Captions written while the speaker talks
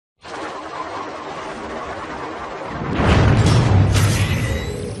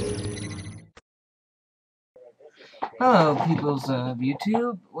Hello, peoples of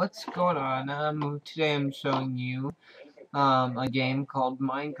YouTube. What's going on? Today I'm showing you a game called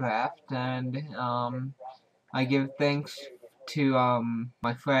Minecraft, and I give thanks to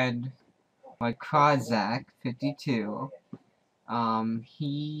my friend, my Krozak52.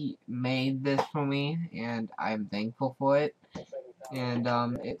 He made this for me, and I'm thankful for it. And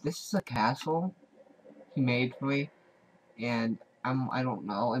this is a castle he made for me, and I don't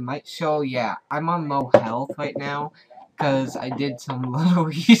know, it might show, yeah, I'm on low health right now, because I did some little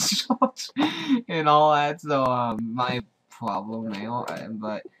research and all that, so, my problem now,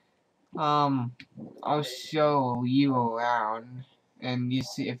 but, I'll show you around, and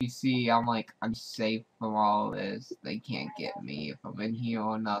if you see, I'm safe from all this. They can't get me if I'm in here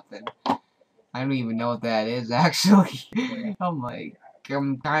or nothing. I don't even know what that is, actually.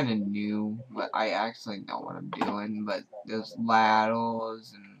 I'm kind of new, but I actually know what I'm doing. But there's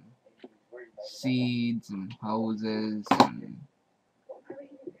ladders and seeds and hoses and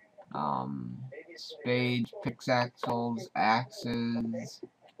spades, pickaxes, axes,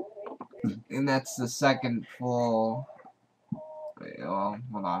 and that's the second floor. Wait, oh,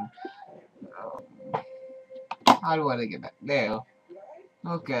 hold on. How do I get back there?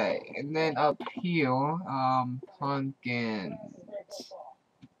 Okay, and then up here, pumpkins,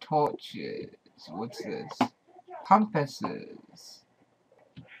 torches. What's this? Compasses.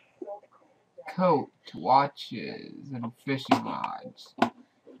 Coat, watches, and fishing rods.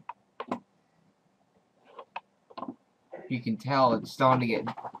 You can tell it's starting to get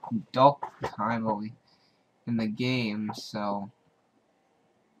dark time in the game, so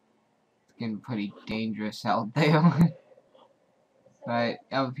it's getting pretty dangerous out there. But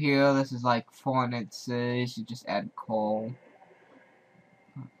up here, this is like furnaces. You just add coal.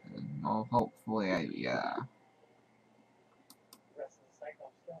 Oh, hopefully, yeah.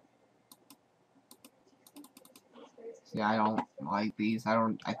 See, I don't like these.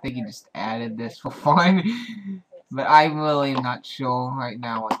 I think he just added this for fun. But I'm really not sure right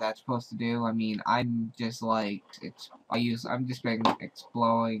now what that's supposed to do. I mean, I'm just like, I'm just been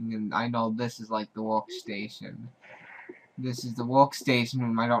exploring, and I know this is like the workstation. This is the workstation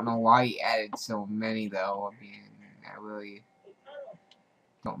room. I don't know why he added so many, though. I mean, I really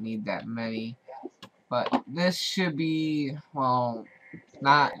don't need that many. But this should be, well,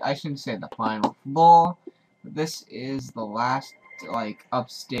 I shouldn't say the final floor. But this is the last, like,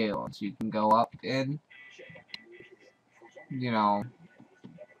 upstairs you can go up in. You know,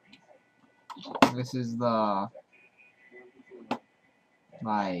 this is the,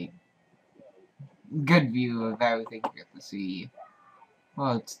 like, good view of everything you get to see.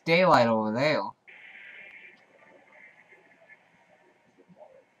 Well, it's daylight over there.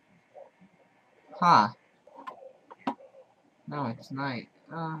 Huh. No, it's night.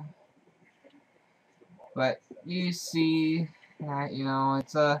 But you see that, you know,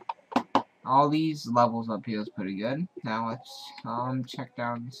 it's all these levels up here is pretty good. Now let's check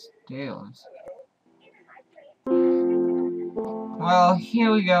downstairs. Well,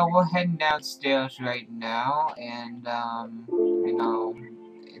 here we go. We're heading downstairs right now, and you know,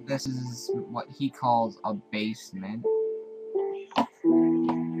 this is what he calls a basement.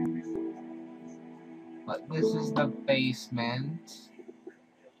 But this is the basement,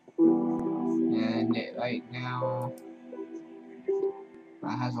 and right now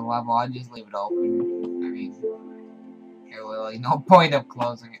has a level. I just leave it open. I mean, there's really no point of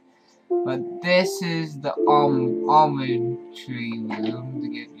closing it. But this is the almond tree room to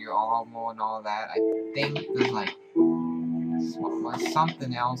get your armor and all that. I think there's like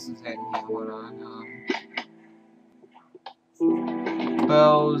something else is in here. Hold on.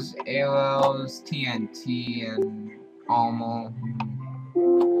 Bows, arrows, TNT, and armor.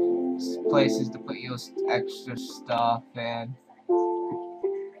 Places to put your extra stuff and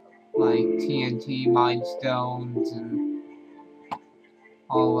like TNT, mine stones, and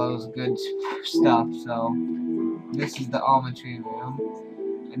all those good stuff. So this is the Almond-Tree room,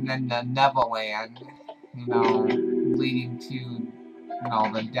 and then the Neverland, you know, leading to, you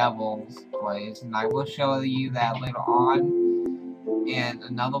know, the Devil's place, and I will show you that later on in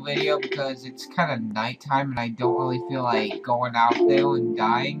another video because it's kind of nighttime and I don't really feel like going out there and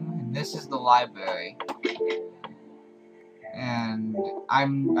dying. And this is the library. And I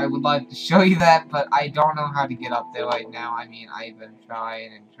would like to show you that, but I don't know how to get up there right now. I mean, I've been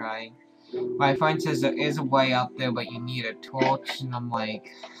trying and trying. My friend says there is a way up there, but you need a torch, and I'm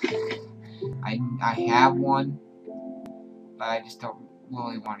like, I have one, but I just don't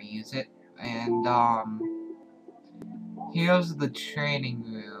really want to use it. And here's the training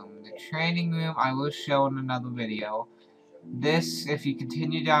room. The training room I will show in another video. This, if you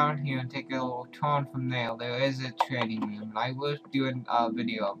continue down here and take a little turn from there is a training room, and I will do a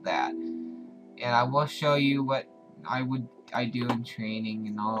video of that. And I will show you what I do in training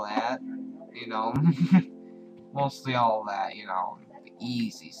and all that, you know. Mostly all that, you know, the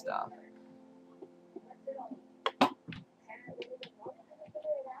easy stuff.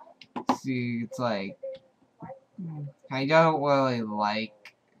 See, it's like, I don't really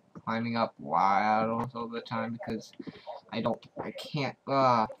like climbing up ladders all the time because I can't,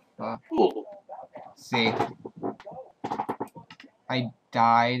 see, I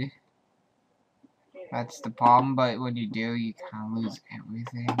died. That's the problem, but when you do, you kind of lose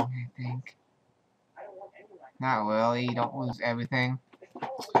everything, I think. Not really, you don't lose everything.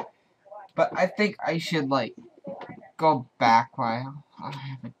 But I think I should, like, go back while I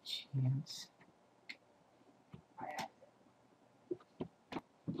have a chance.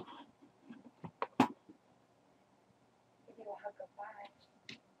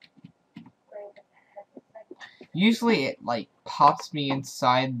 Usually it, like, pops me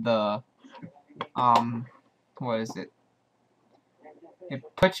inside the, what is it? It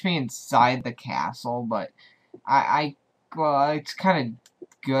puts me inside the castle, but well, it's kind of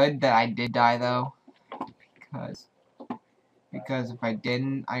good that I did die, though, because if I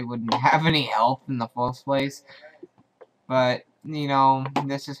didn't, I wouldn't have any health in the first place. But, you know,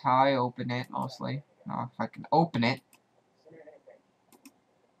 this is how I open it, mostly. If I can open it.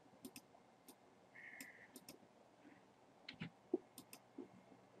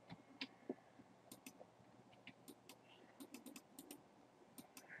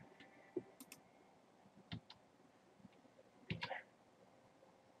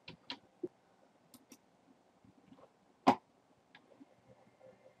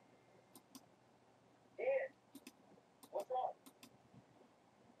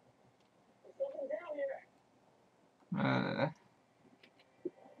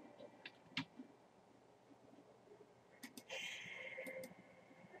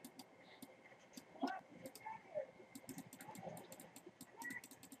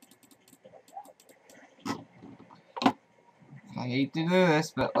 I hate to do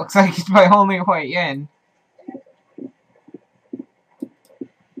this, but it looks like it's my only way in.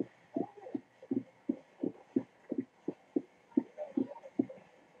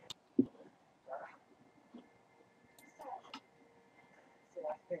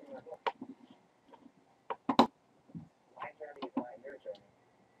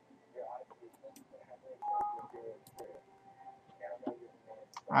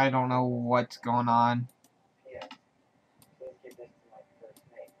 I don't know what's going on.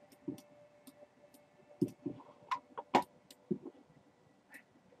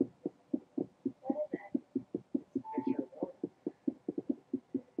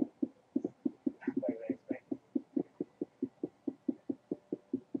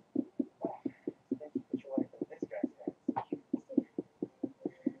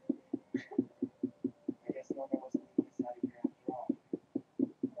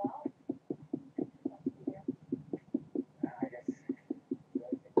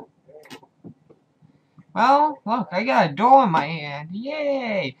 Well, look, I got a door in my hand.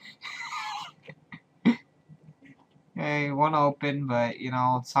 Yay! Hey, one open, but you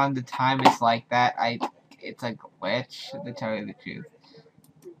know, some of the time it's like that. It's a glitch, to tell you the truth.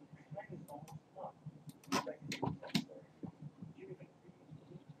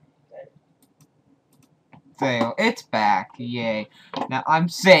 So, it's back. Yay. Now, I'm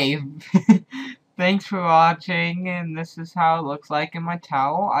safe. Thanks for watching, and this is how it looks like in my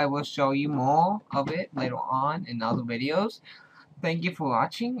tower. I will show you more of it later on in other videos. Thank you for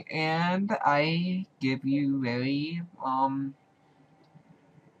watching, and I give you very,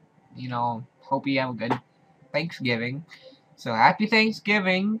 you know, hope you have a good Thanksgiving. So, happy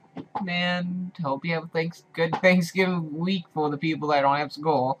Thanksgiving, and hope you have a good Thanksgiving week for the people that don't have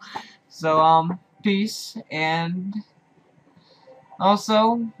school. So, peace, and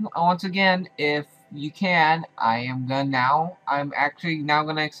also, once again, if you can, I'm actually now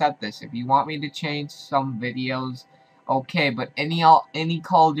gonna accept this. If you want me to change some videos, okay, but any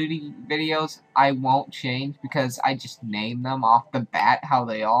Call of Duty videos, I won't change because I just name them off the bat how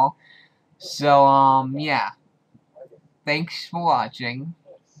they are. So, yeah. Thanks for watching.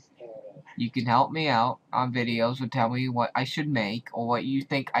 You can help me out on videos or tell me what I should make or what you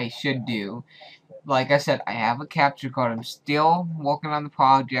think I should do. Like I said, I have a capture card. I'm still working on the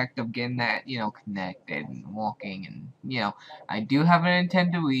project of getting that, you know, connected and working. And, you know, I do have a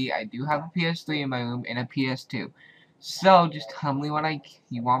Nintendo Wii. I do have a PS3 in my room and a PS2. So just tell me what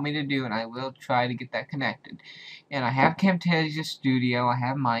you want me to do, and I will try to get that connected. And I have Camtasia Studio, I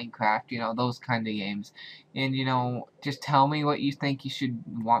have Minecraft, you know, those kind of games. And you know, just tell me what you think you should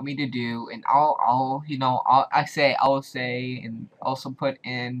want me to do, and I'll say, and also put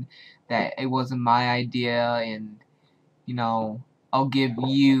in that it wasn't my idea, and you know, I'll give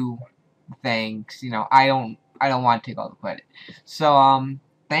you thanks. You know, I don't want to take all the credit. So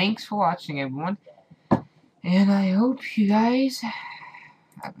thanks for watching, everyone. And I hope you guys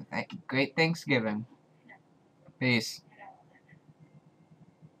have a great Thanksgiving. Peace.